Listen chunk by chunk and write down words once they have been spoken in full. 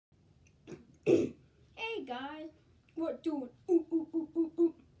Hey guys, what doing? Ooh, ooh, ooh, ooh,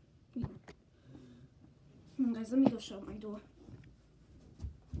 ooh. Guys, let me go shut my door.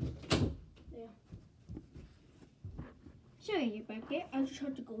 There. Sorry about that. I just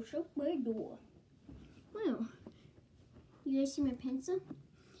had to go shut my door. Well, you guys see my pencil?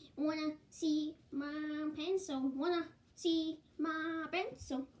 Wanna see my pencil? Wanna see my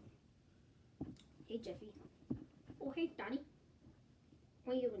pencil? Hey Jeffy. Oh hey Daddy.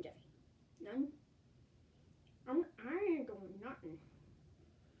 What are you doing, Jeffy? None? I ain't doing nothing.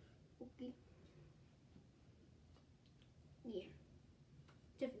 Okay. Yeah.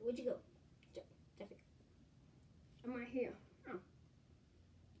 Jeffy, where'd you go? Jeffy. I'm right here. Oh.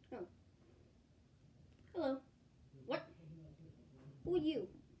 Oh. Hello. What? Who are you?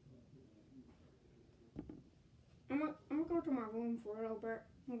 I'm gonna go to my room for a little bit.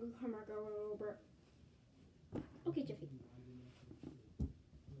 I'm gonna come back over a little bit. Okay, Jeffy.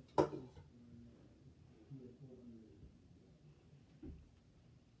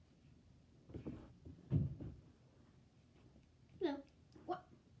 Hello. What?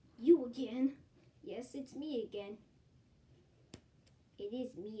 You again? Yes, it's me again. It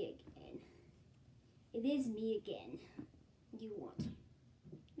is me again. It is me again. You want?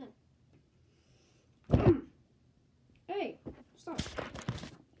 No. Hey, stop.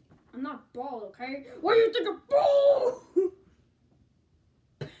 I'm not bald, okay? What do you think of bald?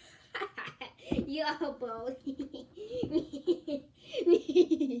 You're bald.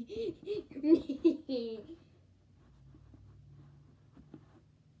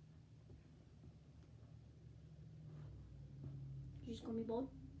 You just call me bald?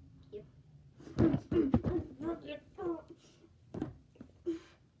 Yep. Get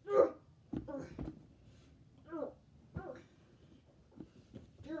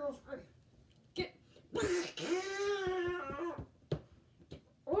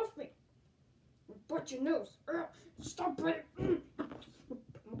off me! I'll bite your nose. Stop it!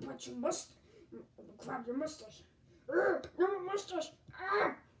 I'll bite your mustache. I'll grab your mustache. No more mustache!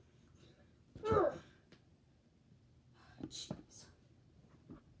 Jeez.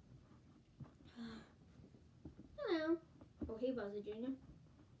 Hello. Oh, hey, Bowser Jr.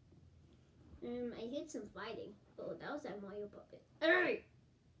 I heard some fighting. Oh, that was that Mario puppet. Hey!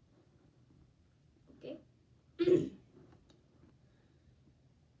 Okay.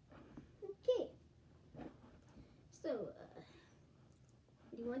 Okay. So,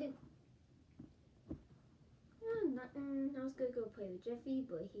 what do you want to do? Nothing. I was gonna go play with Jeffy,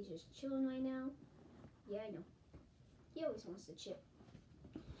 but he's just chilling right now. Yeah, I know. He always wants to chill.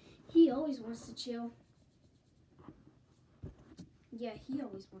 He always wants to chill. Yeah, he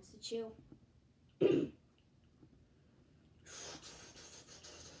always wants to chill.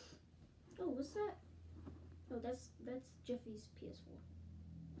 Oh, what's that? Oh, that's Jeffy's PS4.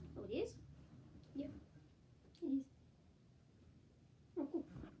 Oh, it is? Yeah, it is. Oh, cool.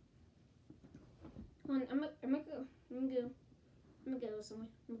 Hold on, I'm gonna go somewhere.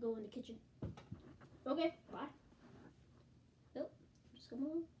 I'm gonna go in the kitchen. Okay, bye. Nope, I'm just going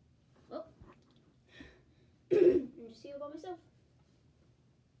home. Oh, I'm just here by myself.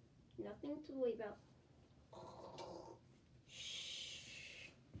 Nothing to worry about.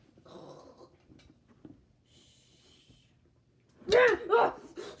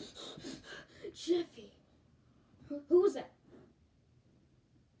 Jeffy, who was that?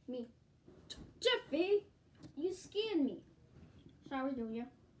 Me. Jeffy, you scared me. Sorry, Junior.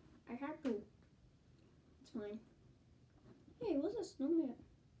 I had to. It's fine. Hey, what's a snowman?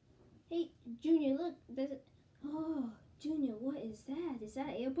 Hey, Junior, look. There's a... Oh, Junior, what is that? Is that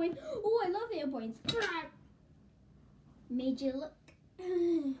an airplane? Oh, I love airplanes. Made you look.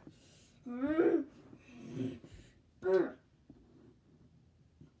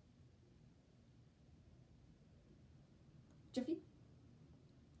 Jeffy?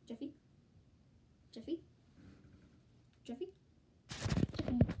 Jeffy? Jeffy? Jeffy?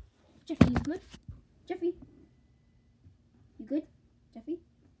 Jeffy, you good? Jeffy? You good? Jeffy?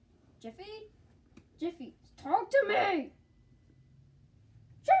 Jeffy? Jeffy, talk to me!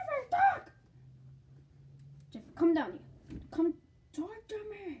 Jeffy, talk! Jeffy, come down here. Come talk to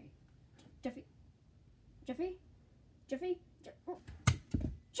me. Jeffy? Jeffy? Jeffy? Oh.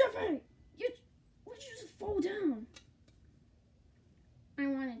 Jeffy! Why'd you just fall down? I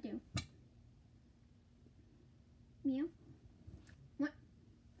want to do. Meow? What?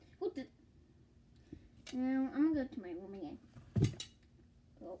 Who did? I'm gonna go to my room again.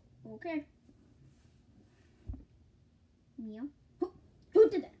 Oh, okay. Meow? Who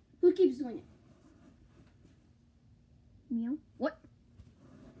did that? Who keeps doing it? Meow? What?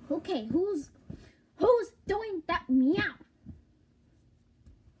 Okay, who's doing that meow?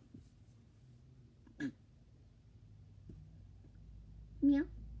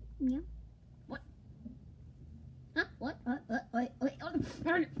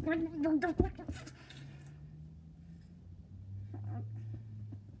 Okay,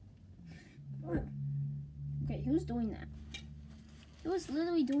 who's doing that? Who was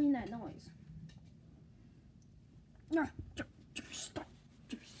literally doing that noise? No, Jeffy, stop.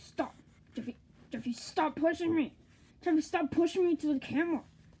 Jeffy, stop. Jeffy, stop pushing me. Jeffy, stop pushing me to the camera.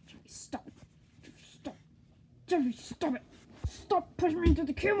 Jeffy, stop. Jeffy, stop. Jeffy, stop it. Stop pushing me to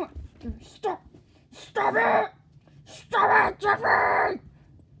the camera. Jeffy, stop. Stop it. Stop it, Jeffy.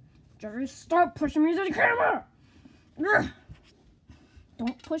 Jeffy, stop pushing me to the camera. Ugh.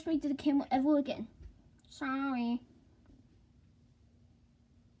 Don't push me to the camera ever again. Sorry.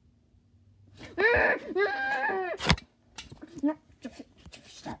 No, Jeffy,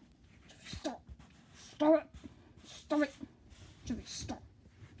 stop. Jeffy, stop. Stop it. Stop it. Jeffy, stop.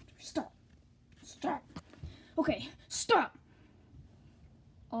 Jeffy, stop. Stop. Okay, stop.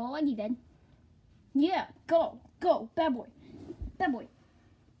 Alrighty then. Yeah, go. Bad boy. Bad boy.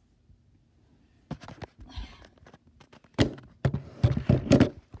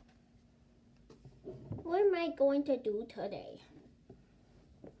 What am I going to do today?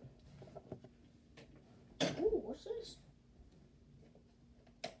 Ooh, what's this?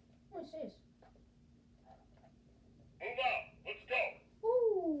 What's this? Move out. Let's go.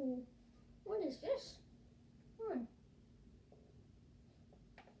 Ooh, what is this? What?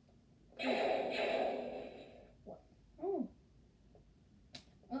 Oh.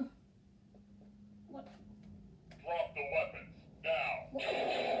 What? Drop the weapons. Now. What?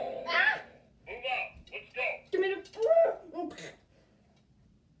 Ah! Move out. Let's go. Give me the...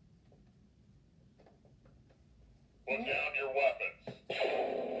 Put down your weapons.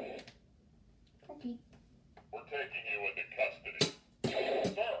 Okay. We're taking you into custody.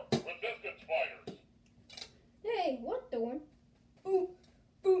 Sir, resistance fighters. Hey, what doing? Ooh.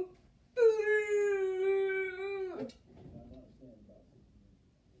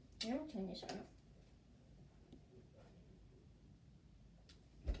 I'll turn this on.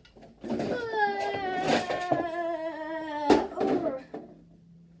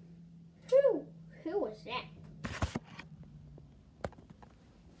 Who was that?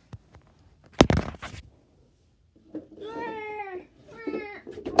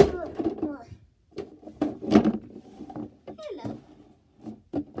 Hello.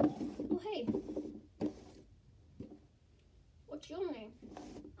 Oh, hey. What's your name?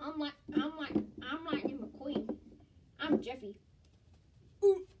 I'm Lightning McQueen. I'm Jeffy.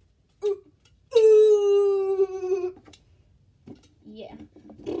 Yeah.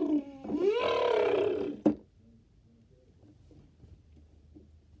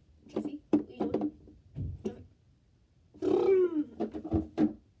 Jeffy, what are you doing? Jeffy.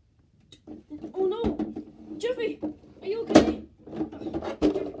 Oh no! Jeffy, are you okay?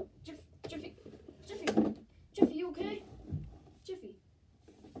 Jeffy, you okay?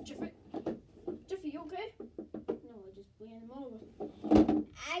 Jeffy, you okay? No, I just ran him over.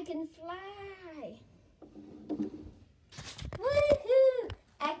 I can fly. Woohoo!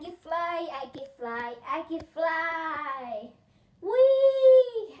 I can fly.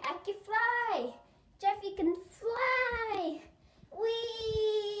 Whee! I can fly. Jeffy can fly. Whee!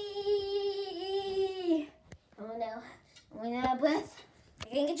 Oh no, I'm running out of breath. I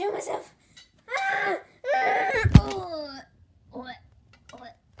can't control myself. Ah! What?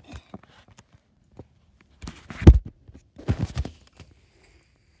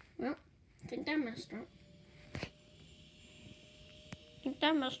 Well, I think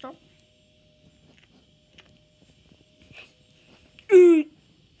that messed up.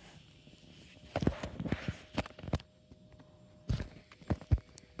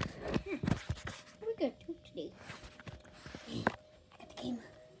 What are we gonna do today?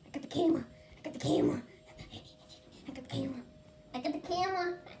 I got the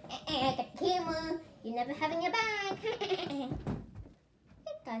camera. You never have in your bag. Hey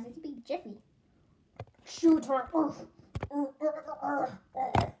guys, it's Big Jeffy. Shoot her. I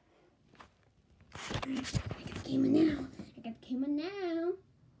got the camera now.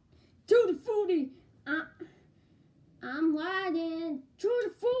 Tutti frutti. I'm riding. Tutti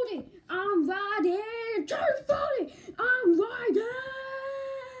frutti. I'm riding. Tutti frutti. I'm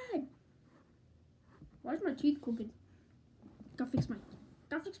riding. Why is my teeth crooked? Gotta fix my teeth.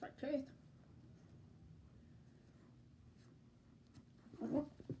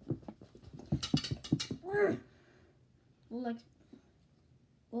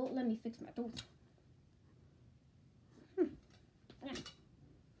 Won't let me fix my tooth.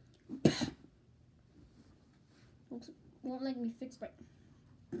 Won't let me fix my...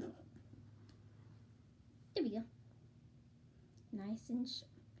 There we go. Nice and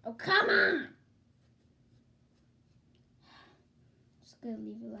Oh, come on! Just just gonna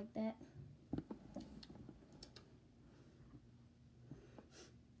leave it like that.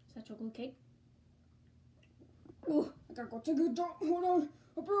 Is that chocolate cake? Oh, I gotta go take a dump. Hold on.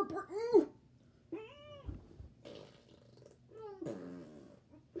 I'll be right back.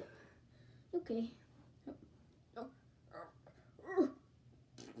 Okay.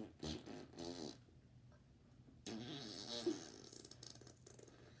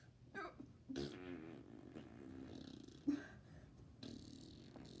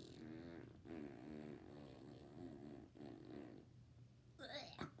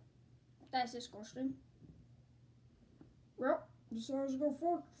 That's disgusting. Well, decided to go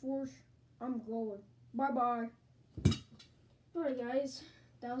for I'm going. Bye-bye. Alright guys,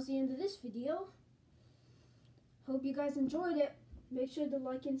 that was the end of this video. Hope you guys enjoyed it. Make sure to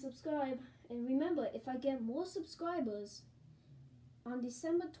like and subscribe. And remember, if I get more subscribers on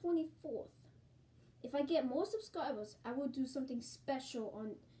December 24th, if I get more subscribers, I will do something special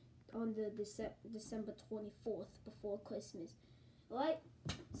on the December 24th before Christmas. Alright,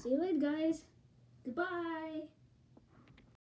 see you later guys. Goodbye.